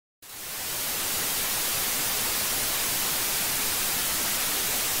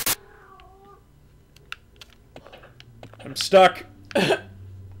I'm stuck.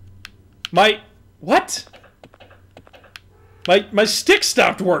 What? My stick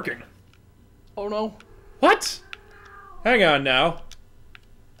stopped working. Oh no. What? Hang on now.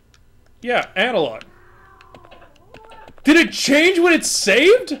 Yeah, analog. Did it change when it's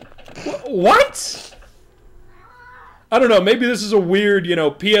saved? What? I don't know, maybe this is a weird, you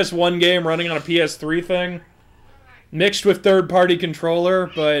know, PS1 game running on a PS3 thing. Mixed with third-party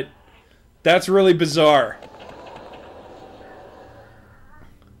controller, but that's really bizarre.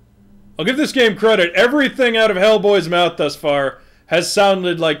 I'll give this game credit. Everything out of Hellboy's mouth thus far has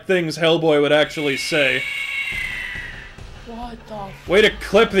sounded like things Hellboy would actually say. What the? Way to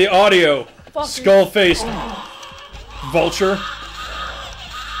clip the audio, skull-faced vulture.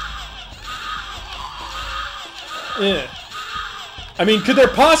 Yeah. I mean, could there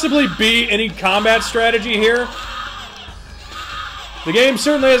possibly be any combat strategy here? The game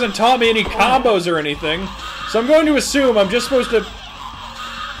certainly hasn't taught me any combos or anything, so I'm going to assume I'm just supposed to...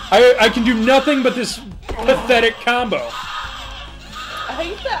 I can do nothing but this pathetic combo.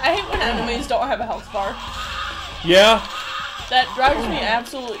 I hate when enemies don't have a health bar. Yeah? That drives me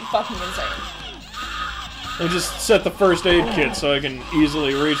absolutely fucking insane. I'll just set the first aid kit so I can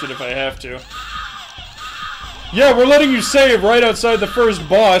easily reach it if I have to. Yeah, we're letting you save right outside the first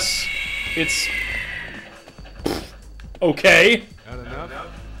boss. It's... okay. Not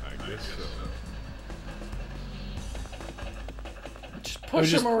enough? I guess so. Just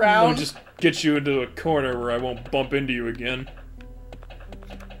push him around. Let me just get you into a corner where I won't bump into you again.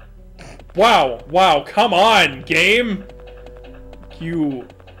 Wow, come on, game! You're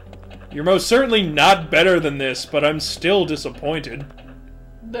most certainly not better than this, but I'm still disappointed.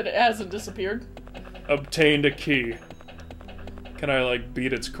 That it hasn't disappeared. Obtained a key. Can I, like,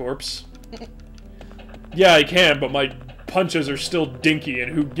 beat its corpse? Yeah, I can, but my punches are still dinky,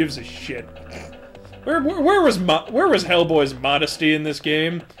 and who gives a shit? Where was Hellboy's modesty in this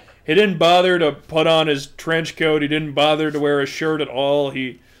game? He didn't bother to put on his trench coat, he didn't bother to wear a shirt at all,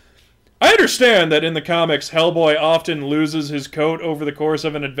 I understand that in the comics, Hellboy often loses his coat over the course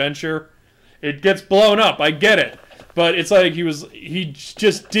of an adventure. It gets blown up, I get it. But it's like he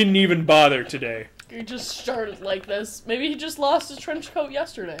just didn't even bother today. He just started like this. Maybe he just lost his trench coat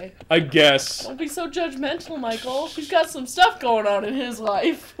yesterday. I guess. Don't be so judgmental, Michael. He's got some stuff going on in his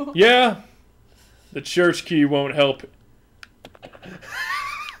life. Yeah. The church key won't help. I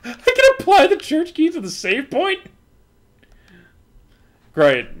can apply the church key to the save point?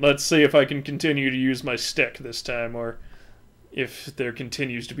 Great. Let's see if I can continue to use my stick this time, or if there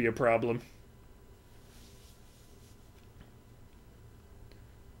continues to be a problem.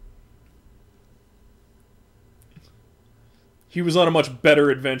 He was on a much better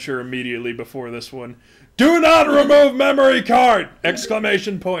adventure immediately before this one. Do not remove memory card!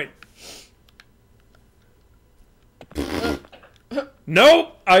 Exclamation point.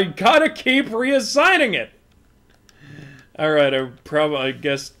 Nope! I gotta keep reassigning it! Alright, I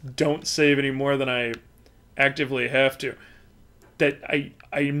guess don't save any more than I actively have to.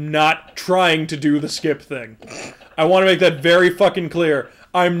 I'm not trying to do the skip thing. I want to make that very fucking clear.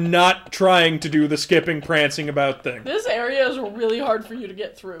 I'm not trying to do the skipping, prancing about thing. This area is really hard for you to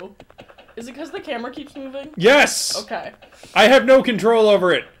get through. Is it because the camera keeps moving? Yes! Okay. I have no control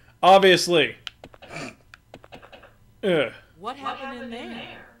over it, obviously. Ugh. What happened in there?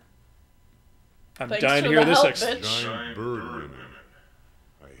 I'm Thanks dying to for hear the this help, bitch. Giant bird women.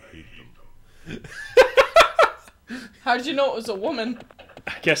 I hate them. How did you know it was a woman?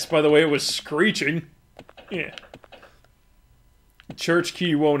 I guess by the way it was screeching. Yeah. Church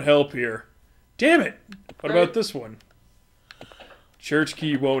key won't help here. Damn it! What about this one? Church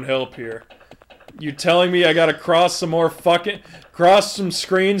key won't help here. You telling me I gotta cross some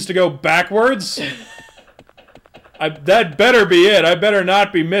screens to go backwards? That better be it. I better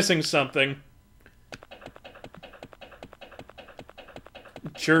not be missing something.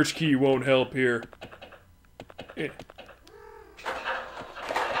 Church key won't help here.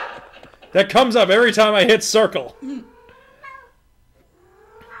 That comes up every time I hit circle.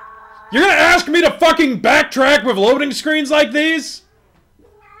 You're gonna ask me to fucking backtrack with loading screens like these?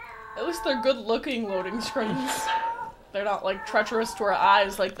 At least they're good-looking loading screens. They're not, like, treacherous to our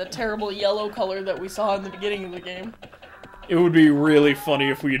eyes like the terrible yellow color that we saw in the beginning of the game. It would be really funny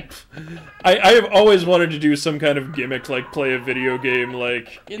if we'd... I have always wanted to do some kind of gimmick, like play a video game,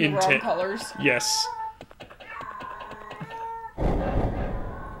 like... In the wrong colors. Yes.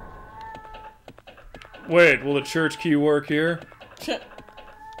 Wait, will the church key work here?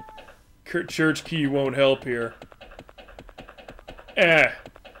 Church key won't help here. I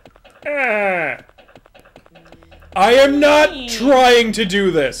am not trying to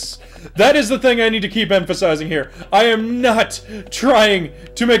do this. That is the thing I need to keep emphasizing here. I am not trying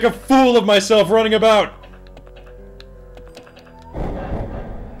to make a fool of myself running about.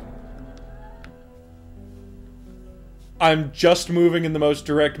 I'm just moving in the most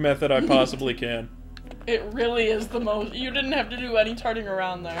direct method I possibly can. It really is the most. You didn't have to do any turning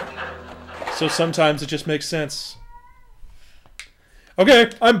around there. So sometimes it just makes sense.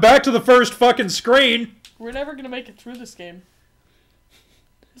 Okay, I'm back to the first fucking screen. We're never gonna make it through this game.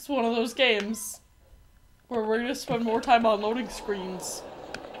 It's one of those games where we're gonna spend more time on loading screens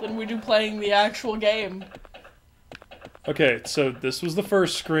than we do playing the actual game. Okay, so this was the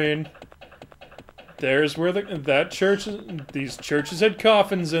first screen. There's where these churches had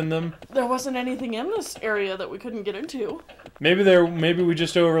coffins in them. There wasn't anything in this area that we couldn't get into. Maybe we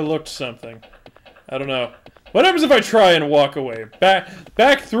just overlooked something. I don't know. What happens if I try and walk away?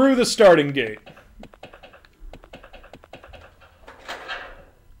 Back through the starting gate.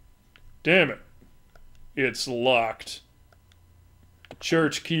 Damn it. It's locked.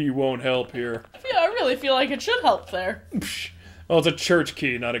 Church key won't help here. Yeah, I really feel like it should help there. Well, it's a church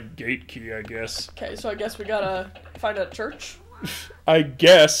key, not a gate key, I guess. Okay, so I guess we gotta find a church? I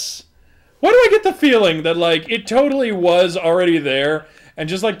guess. Why do I get the feeling that, like, it totally was already there, and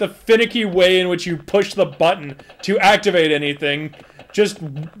just, like, the finicky way in which you push the button to activate anything just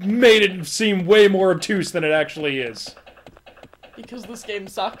made it seem way more obtuse than it actually is. Because this game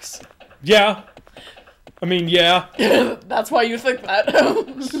sucks. Yeah. I mean, yeah. That's why you think that.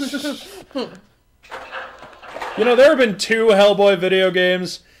 You know, there have been 2 Hellboy video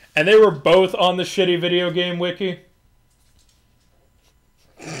games, and they were both on the shitty video game wiki.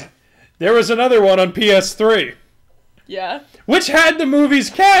 There was another one on PS3. Yeah. Which had the movie's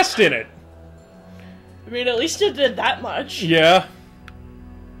cast in it. I mean, at least it did that much. Yeah.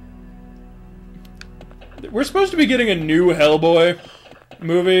 We're supposed to be getting a new Hellboy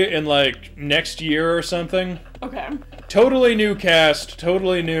movie in, like, next year or something. Okay. Totally new cast,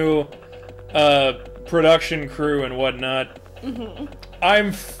 totally new, production crew and whatnot.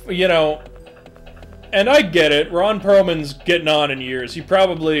 Mm-hmm. You know, and I get it, Ron Perlman's getting on in years. He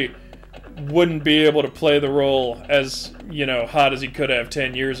probably wouldn't be able to play the role as, you know, hot as he could have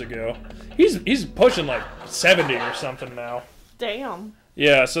 10 years ago. He's pushing like 70 or something now. Damn.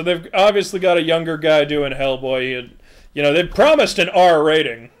 Yeah, so they've obviously got a younger guy doing Hellboy. You know, they've promised an R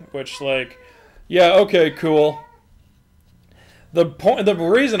rating, which, like, yeah, okay, cool. The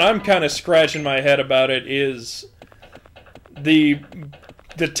reason I'm kind of scratching my head about it is the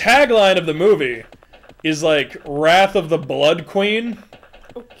tagline of the movie is like Wrath of the Blood Queen.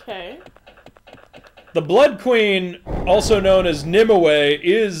 Okay. The Blood Queen, also known as Nimue,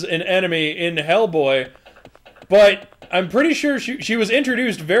 is an enemy in Hellboy, but I'm pretty sure she was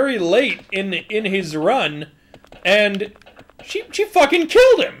introduced very late in his run, and she fucking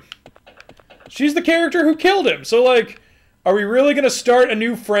killed him. She's the character who killed him. So, like, are we really gonna start a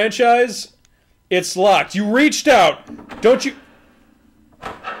new franchise? It's locked. You reached out. Don't you...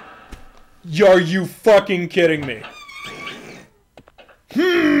 Are you fucking kidding me?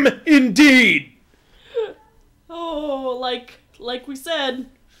 Indeed. Oh, like we said.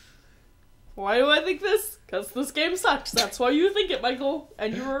 Why do I think this? Because this game sucks. That's why you think it, Michael.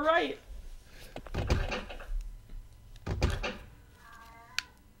 And you were right.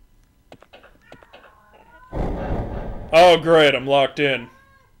 Oh, great. I'm locked in.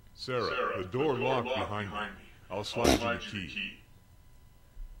 Sarah, the door locked behind me. I'll slide you the key.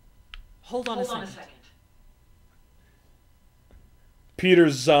 Hold on a second.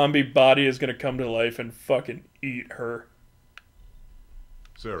 Peter's zombie body is gonna come to life and fucking eat her.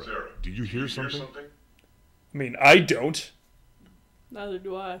 Sarah, do you hear something? I mean, I don't. Neither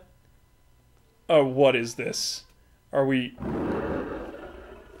do I. Oh, what is this? Are we...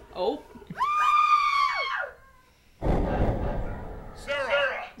 Oh.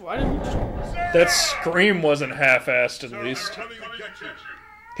 Sarah! Why didn't you just... That scream wasn't half-assed, at least. Coming to get you.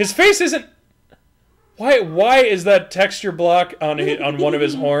 His face isn't... Why is that texture block on one of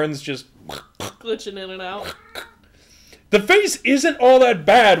his horns just... glitching in and out? The face isn't all that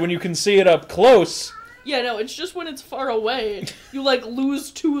bad when you can see it up close. Yeah, no, it's just when it's far away. You, like,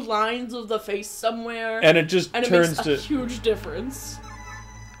 lose 2 lines of the face somewhere. And it just and turns it makes a huge difference.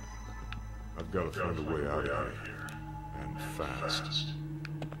 I've got to find a way out of here. And fast.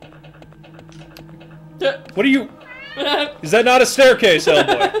 What are you... Is that not a staircase,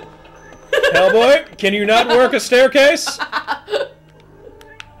 Hellboy? Hellboy, can you not work a staircase?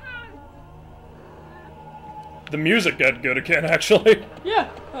 The music got good again, actually. Yeah,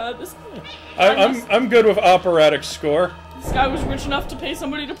 I'm good with operatic score. This guy was rich enough to pay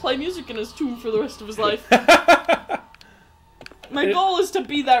somebody to play music in his tomb for the rest of his life. My goal is to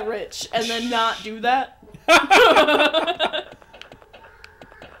be that rich and then not do that.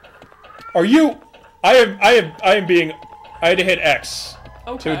 Are you? I am being. I had to hit X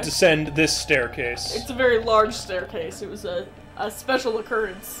Okay. to descend this staircase. It's a very large staircase. It was a special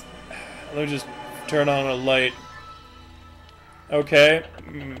occurrence. Let me just turn on a light. Okay.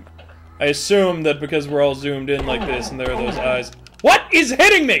 I assume that because we're all zoomed in like this and there are those eyes. What is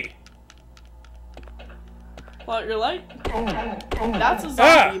hitting me? Plot your light? That's a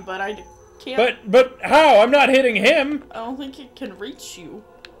zombie, but I can't... But how? I'm not hitting him. I don't think it can reach you.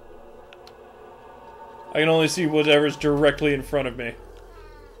 I can only see whatever's directly in front of me.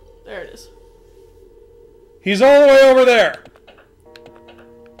 There it is. He's all the way over there.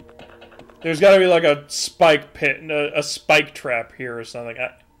 There's got to be like a spike pit, a spike trap here or something.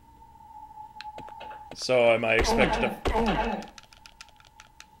 So am I expected to...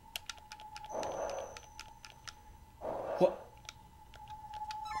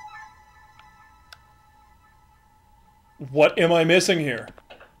 What am I missing here?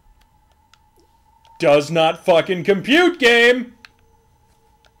 Does not fucking compute, game!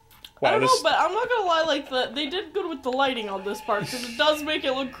 Wow, I don't know, but I'm not gonna lie, like, they did good with the lighting on this part, because it does make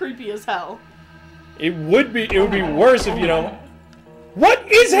it look creepy as hell. It would be worse if, you know...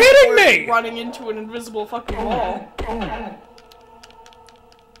 What is hitting me?! Running into an invisible fucking wall.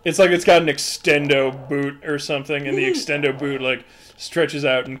 It's like it's got an extendo boot or something, and the extendo boot, like, stretches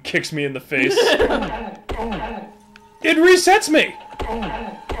out and kicks me in the face. It resets me!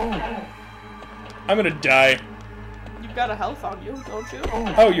 I'm gonna die. You've got a health on you, don't you?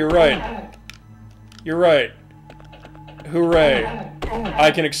 Oh, you're right. You're right. Hooray. I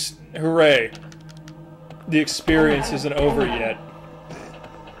can hooray. The experience isn't over yet.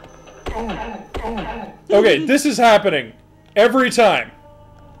 Okay, this is happening. Every time.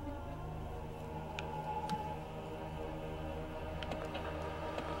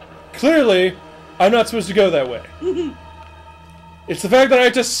 Clearly, I'm not supposed to go that way. It's the fact that I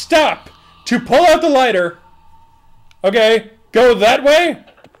have to stop to pull out the lighter. Okay, go that way?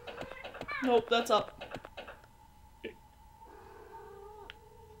 Nope, that's up.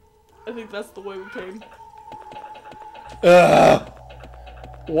 I think that's the way we came. Ugh.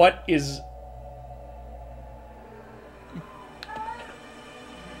 What is...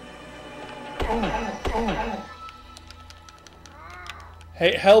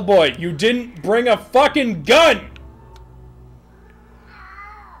 Hey, Hellboy, you didn't bring a fucking gun!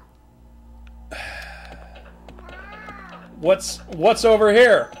 What's over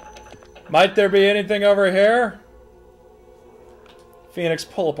here? Might there be anything over here? Phoenix,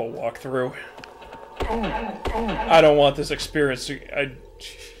 pull up a walkthrough. I don't want this experience to...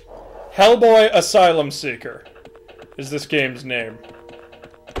 Hellboy Asylum Seeker is this game's name.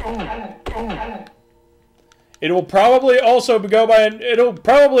 It will probably also go by... It'll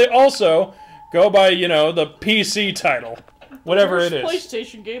probably also go by, you know, the PC title. Whatever it is. Worst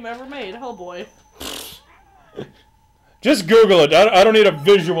PlayStation game ever made, Hellboy. Just Google it. I don't need a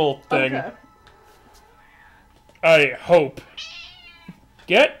visual thing. Okay. I hope.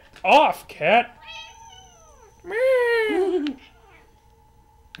 Get off, cat. You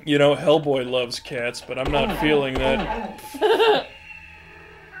know, Hellboy loves cats, but I'm not feeling that.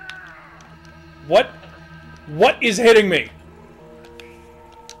 What is hitting me?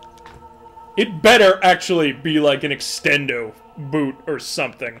 It better actually be like an extendo boot or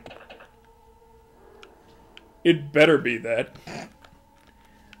something. It better be that.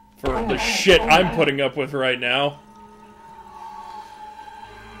 For the shit I'm putting up with right now.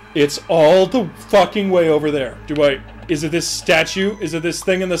 It's all the fucking way over there. Is it this statue? Is it this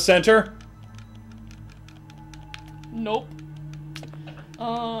thing in the center? Nope.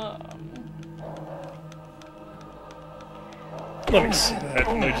 Let me see that.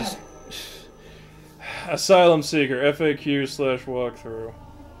 Let me just... Asylum Seeker, FAQ/walkthrough.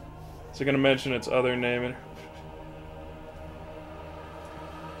 Is it gonna mention its other name?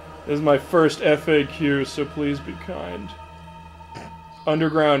 This is my first FAQ, so please be kind.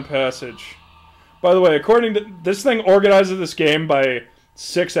 Underground passage. By the way, according to... This thing organizes this game by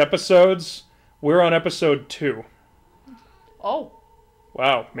 6 episodes. We're on episode 2. Oh.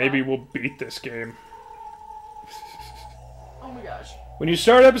 Wow, maybe we'll beat this game. Oh my gosh. When you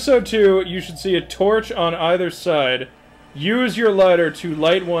start episode 2, you should see a torch on either side. Use your lighter to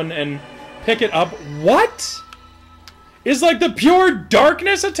light one and pick it up. What? Is like the pure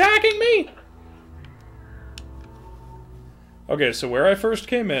darkness attacking me? Okay, so where I first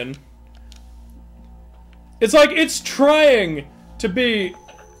came in... It's like it's trying to be...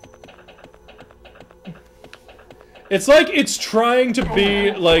 It's like it's trying to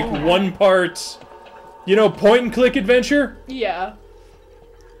be like one part You know, point-and-click adventure? Yeah.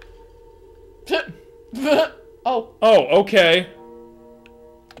 Oh. Oh, okay.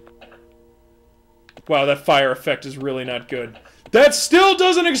 Wow, that fire effect is really not good. That still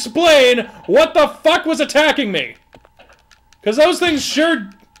doesn't explain what the fuck was attacking me. Because those things sure...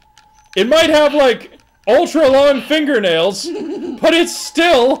 It might have, like, ultra-long fingernails, but it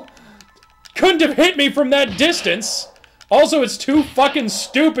still couldn't have hit me from that distance. Also, it's too fucking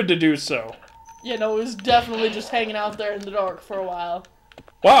stupid to do so. You know, it was definitely just hanging out there in the dark for a while.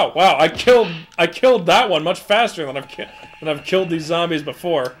 Wow, I killed that one much faster than I've killed these zombies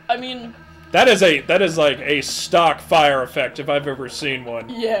before. I mean... That is like a stock fire effect if I've ever seen one.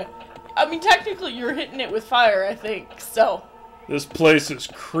 Yeah. I mean, technically you're hitting it with fire, I think, so... This place is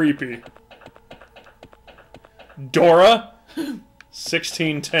creepy. Dora?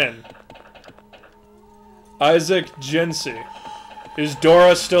 1610. Isaac Jency. Is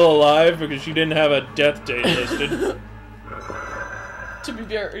Dora still alive? Because she didn't have a death date listed. To be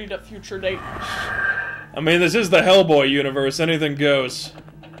buried at future date. I mean, this is the Hellboy universe. Anything goes.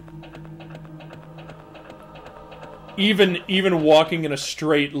 Even walking in a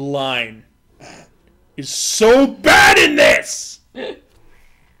straight line is so bad in this!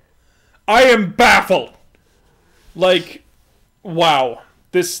 I am baffled. Like, wow.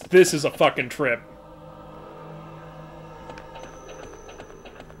 This is a fucking trip.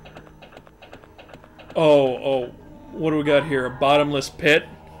 Oh, what do we got here? A bottomless pit?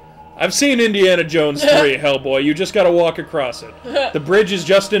 I've seen Indiana Jones 3, Hellboy. You just gotta walk across it. The bridge is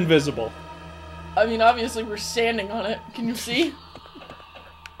just invisible. I mean, obviously we're standing on it. Can you see?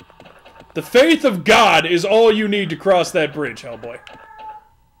 The faith of God is all you need to cross that bridge, Hellboy.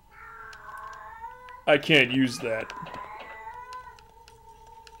 I can't use that.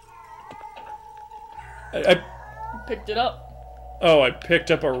 I Picked it up. Oh, I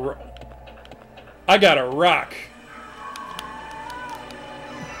picked up a... I got a rock.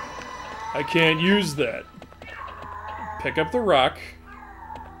 I can't use that. Pick up the rock.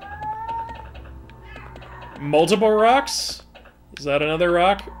 Multiple rocks? Is that another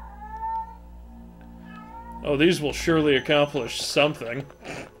rock? Oh, these will surely accomplish something.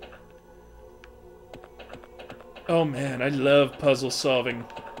 Oh man, I love puzzle solving.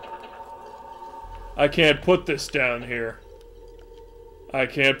 I can't put this down here. I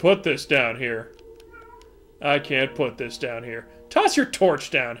can't put this down here. I can't put this down here. Toss your torch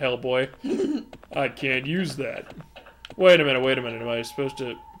down, Hellboy. I can't use that. Wait a minute. Am I supposed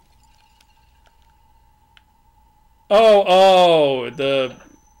to... Oh,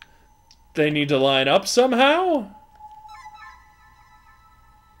 they need to line up somehow?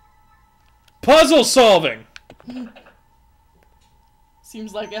 Puzzle solving!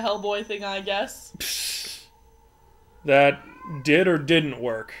 Seems like a Hellboy thing, I guess. That did or didn't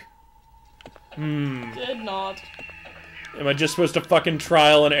work. Did not. Am I just supposed to fucking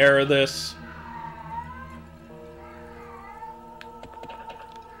trial and error this?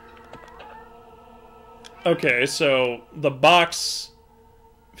 Okay, so the box...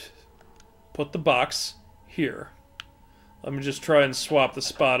 Put the box here. Let me just try and swap the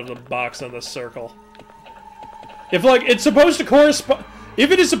spot of the box on the circle. If, like, it's supposed to correspond...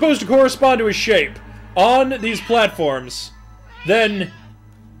 If it is supposed to correspond to a shape on these platforms, then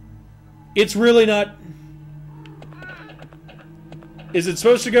it's really not... Is it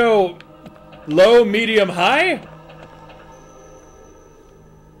supposed to go low, medium, high?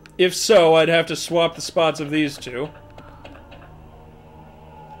 If so, I'd have to swap the spots of these two.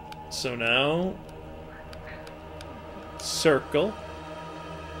 So now... Circle.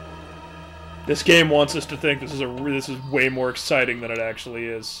 This game wants us to think this is way more exciting than it actually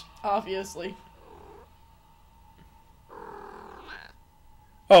is. Obviously.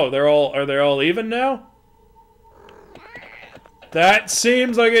 Oh, are they all even now? That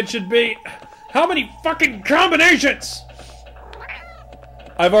seems like it should be. How many fucking combinations?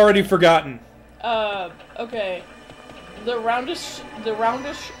 I've already forgotten. Okay. The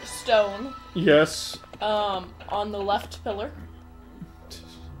roundish stone. Yes. On the left pillar.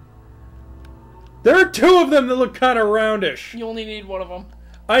 There are two of them that look kind of roundish. You only need one of them.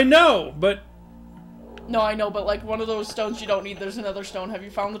 I know, but... No, I know, but like one of those stones you don't need. There's another stone. Have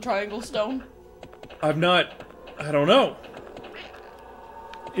you found the triangle stone? I've not... I don't know.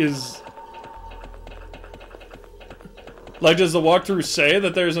 Is... Like, does the walkthrough say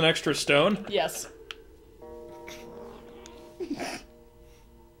that there's an extra stone? Yes.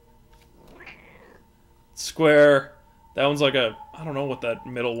 Square. That one's like a... I don't know what that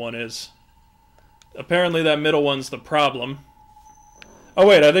middle one is. Apparently that middle one's the problem. Oh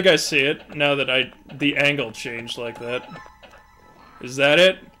wait, I think I see it, now that the angle changed like that. Is that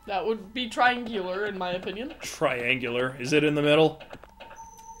it? That would be triangular, in my opinion. Triangular. Is it in the middle?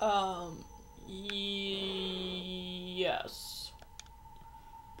 Yes.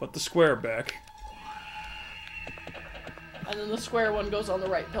 Put the square back. And then the square one goes on the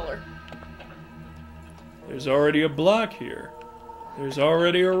right pillar. There's already a block here. There's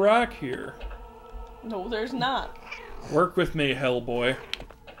already a rock here. No, there's not. Work with me, Hellboy.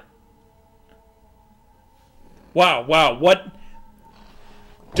 Wow, what?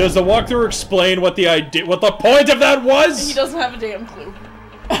 Does the walkthrough explain what the idea, what the point of that was? He doesn't have a damn clue.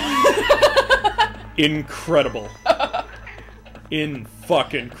 Incredible.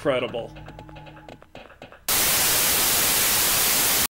 In-fucking-credible.